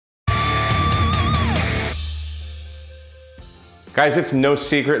Guys, it's no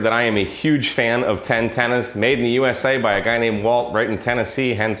secret that I am a huge fan of TennTennas, made in the USA by a guy named Walt right in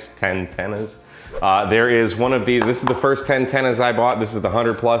Tennessee, hence TennTennas. There is one of these, this is the first TennTennas I bought. This is the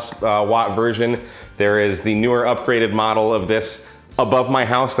 100+ watt version. There is the newer upgraded model of this above my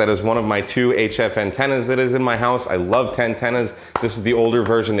house. That is one of my 2 HF antennas that is in my house. I love TennTennas. This is the older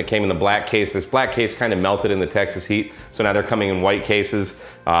version that came in the black case. This black case kind of melted in the Texas heat, so now they're coming in white cases.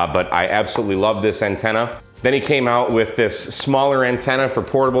 But I absolutely love this antenna. Then he came out with this smaller antenna for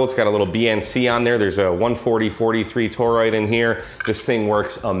portable. It's got a little BNC on there. There's a 140/43 toroid in here. This thing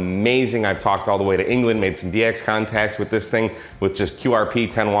works amazing. I've talked all the way to England, made some DX contacts with this thing with just QRP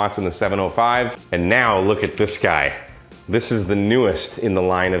 10 watts in the 705. And now look at this guy. This is the newest in the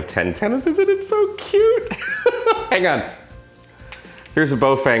line of TennTennas. Isn't it so cute? Hang on. Here's a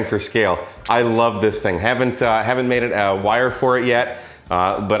Bofang for scale. I love this thing. Haven't made it a wire for it yet.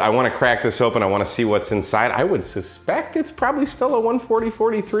 But I want to crack this open. I want to see what's inside. I would suspect it's probably still a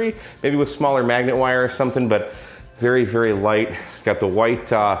 140/43, maybe with smaller magnet wire or something, but very, very light. It's got the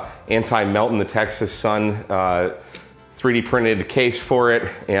white anti-melt in the Texas sun 3D printed case for it,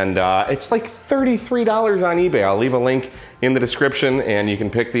 and it's like $33 on eBay. I'll leave a link in the description and you can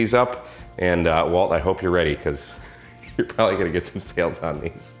pick these up. And Walt, I hope you're ready because you're probably gonna get some sales on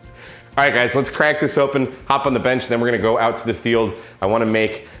these. All right, guys, let's crack this open, hop on the bench, then we're gonna go out to the field. I'm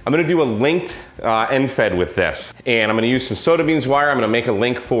gonna do a linked end fed with this. And I'm gonna use some SOTA beams wire. I'm gonna make a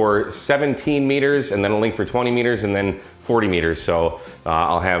link for 17 meters and then a link for 20 meters and then 40 meters. So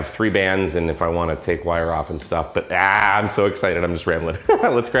I'll have 3 bands and if I wanna take wire off and stuff, but I'm so excited, I'm just rambling.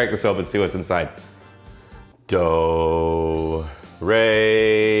 Let's crack this open, see what's inside. Do,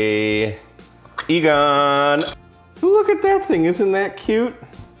 re, Egon. So look at that thing, isn't that cute?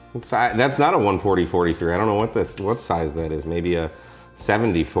 That's not a 140/43. I don't know what size that is. Maybe a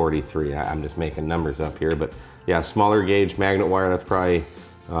 70/43. I'm just making numbers up here, but yeah, smaller gauge magnet wire. That's probably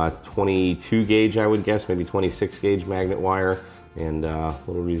 22 gauge, I would guess, maybe 26 gauge magnet wire, and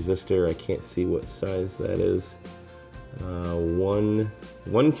little resistor. I can't see what size that is. 1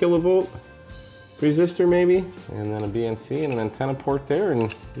 kilovolt resistor maybe, and then a BNC and an antenna port there,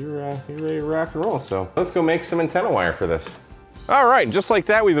 and you're ready to rock and roll. So let's go make some antenna wire for this. All right, just like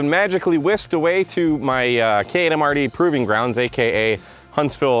that, we've been magically whisked away to my K8MRD Proving Grounds, AKA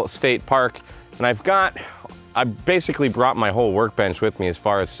Huntsville State Park. And I basically brought my whole workbench with me as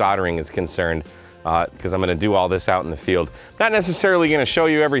far as soldering is concerned, because I'm gonna do all this out in the field. Not necessarily gonna show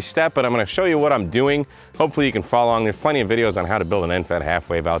you every step, but I'm gonna show you what I'm doing. Hopefully you can follow along. There's plenty of videos on how to build an end-fed half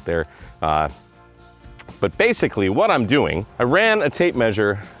wave out there. But basically what I'm doing, I ran a tape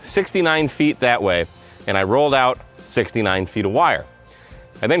measure 69 feet that way, and I rolled out 69 feet of wire.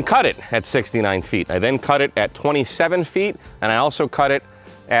 I then cut it at 69 feet. I then cut it at 27 feet, and I also cut it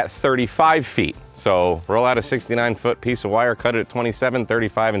at 35 feet. So roll out a 69-foot piece of wire, cut it at 27,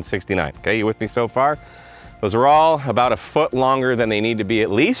 35, and 69. Okay, you with me so far? Those are all about a foot longer than they need to be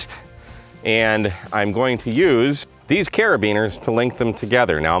at least. And I'm going to use these carabiners to link them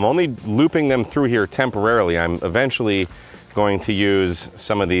together. Now I'm only looping them through here temporarily. I'm eventually going to use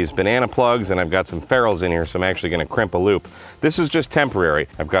some of these banana plugs, and I've got some ferrules in here, so I'm actually gonna crimp a loop. This is just temporary.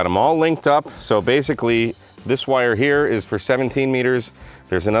 I've got them all linked up, so basically this wire here is for 17 meters.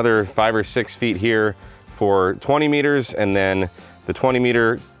 There's another 5 or 6 feet here for 20 meters, and then the 20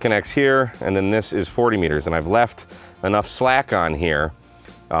 meter connects here, and then this is 40 meters. And I've left enough slack on here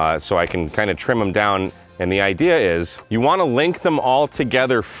so I can kind of trim them down. And the idea is you wanna link them all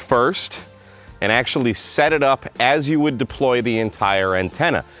together first and actually set it up as you would deploy the entire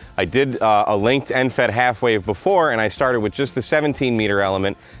antenna. I did a linked end-fed half wave before, and I started with just the 17 meter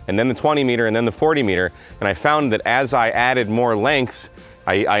element, and then the 20 meter, and then the 40 meter, and I found that as I added more lengths,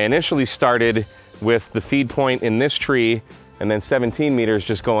 I initially started with the feed point in this tree, and then 17 meters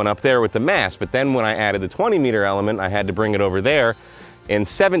just going up there with the mast, but then when I added the 20 meter element, I had to bring it over there, and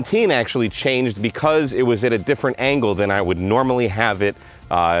 17 actually changed because it was at a different angle than I would normally have it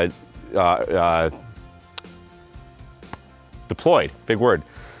deployed, big word.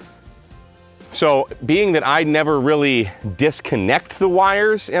 So being that I never really disconnect the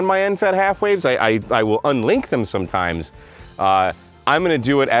wires in my end-fed half waves, I will unlink them sometimes. I'm gonna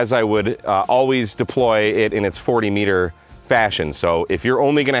do it as I would always deploy it in its 40 meter fashion. So if you're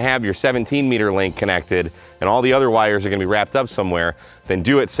only gonna have your 17 meter link connected and all the other wires are gonna be wrapped up somewhere, then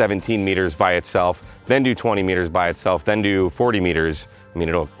do it 17 meters by itself, then do 20 meters by itself, then do 40 meters. I mean,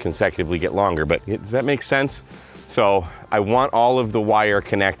 it'll consecutively get longer, but does that make sense? So I want all of the wire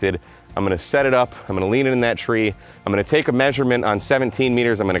connected. I'm gonna set it up, I'm gonna lean it in that tree, I'm gonna take a measurement on 17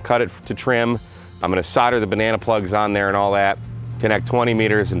 meters, I'm gonna cut it to trim, I'm gonna solder the banana plugs on there and all that, connect 20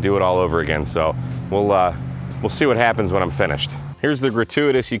 meters and do it all over again. So we'll We'll see what happens when I'm finished. Here's the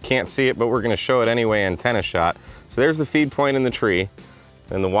gratuitous, you can't see it, but we're gonna show it anyway, antenna shot. So there's the feed point in the tree,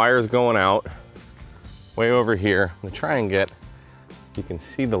 and the wire's going out way over here. I'm gonna try and get, you can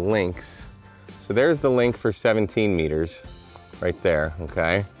see the links. So there's the link for 17 meters, right there,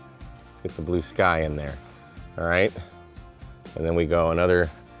 okay? Let's get the blue sky in there, all right? And then we go another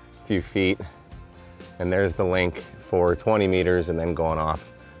few feet, and there's the link for 20 meters, and then going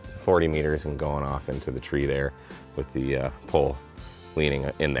off to 40 meters and going off into the tree there with the pole leaning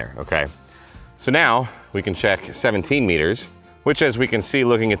in there, okay? So now we can check 17 meters, which, as we can see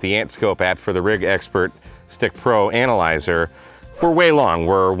looking at the AntScope app for the Rig Expert Stick Pro Analyzer, we're way long.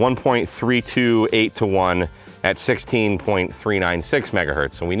 We're 1.328 to 1 at 16.396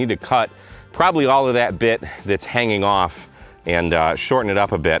 megahertz. So we need to cut probably all of that bit that's hanging off and shorten it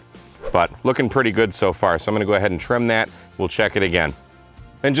up a bit, but looking pretty good so far. So I'm gonna go ahead and trim that. We'll check it again.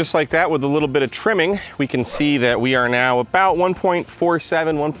 And just like that, with a little bit of trimming, we can see that we are now about 1.47,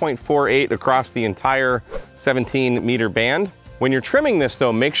 1.48 across the entire 17 meter band. When you're trimming this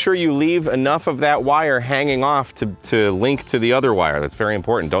though, make sure you leave enough of that wire hanging off to link to the other wire. That's very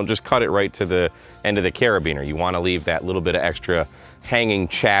important. Don't just cut it right to the end of the carabiner. You wanna leave that little bit of extra hanging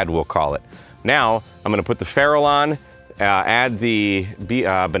chad, we'll call it. Now, I'm gonna put the ferrule on, add the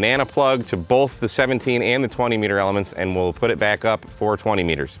banana plug to both the 17 and the 20 meter elements, and we'll put it back up for 20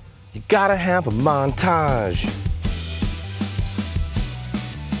 meters. You gotta have a montage.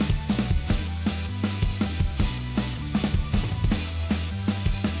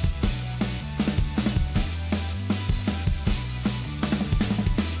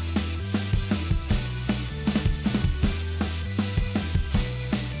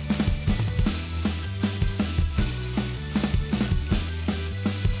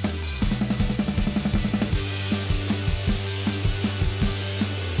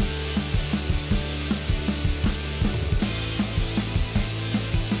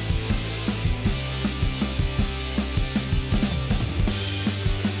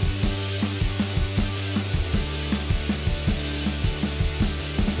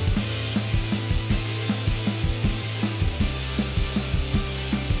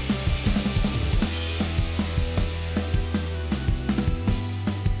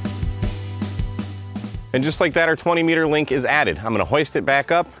 And just like that, our 20 meter link is added. I'm gonna hoist it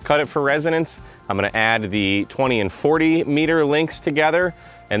back up, cut it for resonance. I'm gonna add the 20 and 40 meter links together,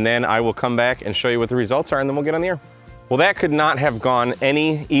 and then I will come back and show you what the results are, and then we'll get on the air. Well, that could not have gone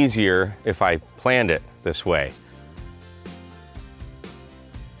any easier if I planned it this way.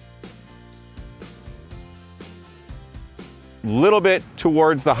 Little bit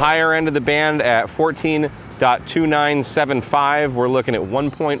towards the higher end of the band at 14.2975. We're looking at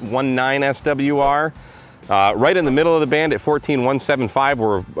 1.19 SWR. Right in the middle of the band at 14.175,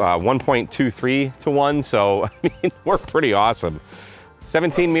 we're 1.23 to 1, so I mean, we're pretty awesome.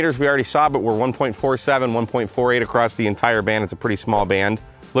 17 meters we already saw, but we're 1.47, 1.48 across the entire band. It's a pretty small band.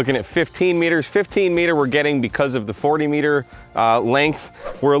 Looking at 15 meters, 15 meter we're getting because of the 40 meter length.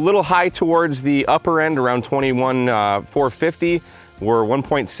 We're a little high towards the upper end, around 21,450. We're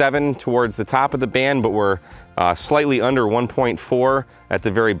 1.7 towards the top of the band, but we're slightly under 1.4 at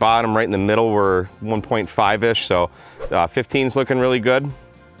the very bottom. Right in the middle, we're 1.5-ish, so 15's looking really good.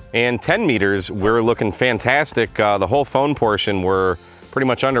 And 10 meters, we're looking fantastic. The whole phone portion, we're pretty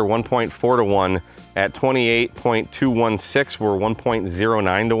much under 1.4 to 1. At 28.216, we're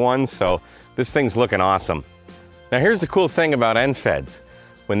 1.09 to 1, so this thing's looking awesome. Now here's the cool thing about end feds.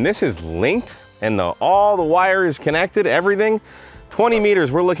 When this is linked and all the wire is connected, everything, 20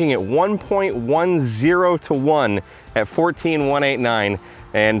 meters, we're looking at 1.10 to 1 at 14.189,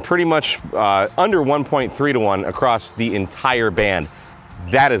 and pretty much under 1.3 to 1 across the entire band.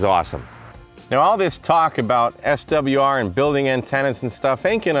 That is awesome. Now all this talk about SWR and building antennas and stuff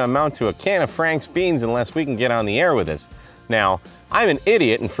ain't gonna amount to a can of Frank's beans unless we can get on the air with this. Now, I'm an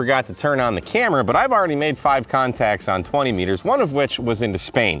idiot and forgot to turn on the camera, but I've already made 5 contacts on 20 meters, one of which was into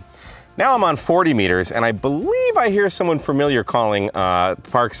Spain. Now I'm on 40 meters, and I believe I hear someone familiar calling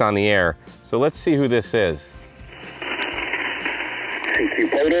Parks on the air. So let's see who this is.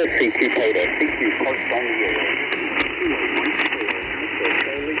 CQ POTA, CQ POTA, CQ Parks on the air.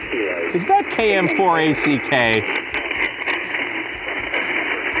 Is that KM4ACK?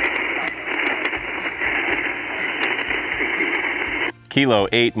 Kilo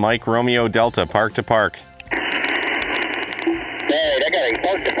 8 Mike Romeo Delta, park to park. Right, I got a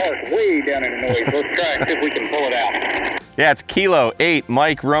park to park way down in the noise. Let's try and see if we can pull it out. Yeah, it's Kilo 8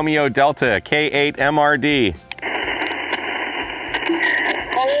 Mike Romeo Delta, K8 MRD.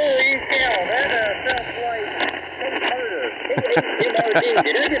 Holy cow, that sounds like MRD.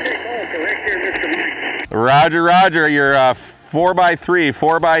 Did I get that call correct here, Mr. Mike? Roger, Roger. You're 4x3,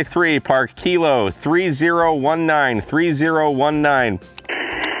 4x3, park Kilo 3019, 3019.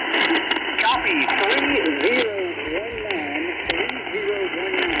 Copy, 3019,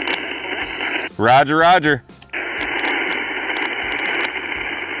 3019. Roger, Roger.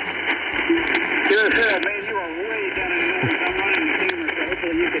 Sure, sir, man, you are way down in the noise. I'm running the camera, so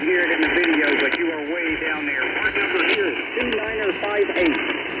hopefully you can hear it in the video, but you are way down there. Part number here is 2958.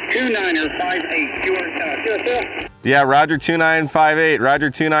 2958, sure, sir. Yeah, Roger 2958, Roger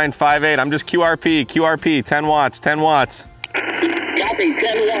 2958. I'm just QRP, 10 watts, 10 watts. Copy,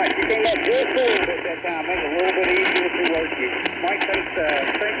 10 watts. You came up real cool at that time. Make it a little bit easier to work you. Mike, thanks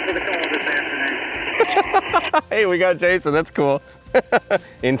for the call this afternoon. Hey, we got Jason, that's cool.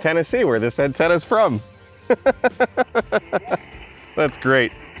 In Tennessee, where this antenna's from. That's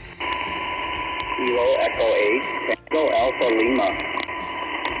great. Kilo Echo 8, Tango Alpha Lima.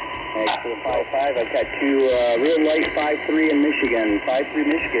 455, I got you real light 53 in Michigan. 53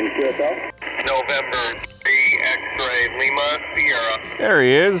 Michigan, QSL. November 3 X-ray Lima Sierra. There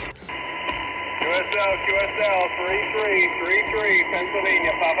he is. QSL 3333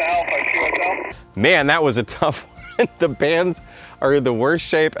 Pennsylvania Papa Alpha QSL. Man, that was a tough one. The bands are in the worst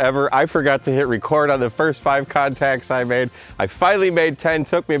shape ever. I forgot to hit record on the first 5 contacts I made. I finally made 10,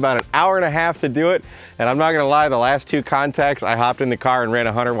 took me about an hour and a half to do it. And I'm not gonna lie, the last 2 contacts, I hopped in the car and ran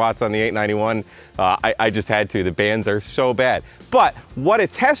 100 watts on the 891. I just had to, the bands are so bad. But what a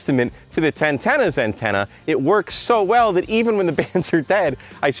testament to the TennTennas antenna. It works so well that even when the bands are dead,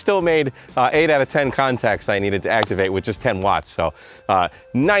 I still made 8 out of 10 contacts I needed to activate with just 10 watts. So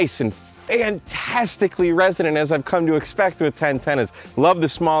nice and fantastically resonant, as I've come to expect with TennTennas. Love the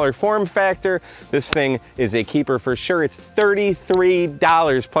smaller form factor. This thing is a keeper for sure. It's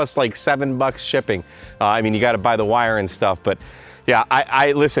 $33 plus like $7 shipping. I mean, you got to buy the wire and stuff, but yeah,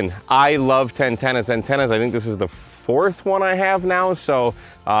 listen, I love TennTennas antennas. I think this is the 4th one I have now, so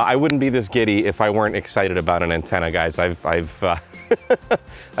I wouldn't be this giddy if I weren't excited about an antenna, guys. I've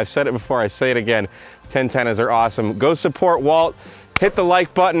said it before, I say it again. TennTennas are awesome. Go support Walt. Hit the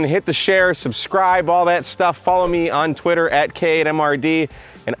like button, hit the share, subscribe, all that stuff. Follow me on Twitter at K8MRD,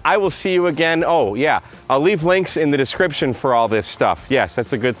 and I will see you again. Oh yeah, I'll leave links in the description for all this stuff. Yes,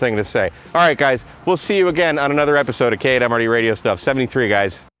 that's a good thing to say. All right, guys, we'll see you again on another episode of K8MRD Radio Stuff. 73,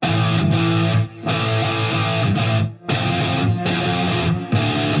 guys.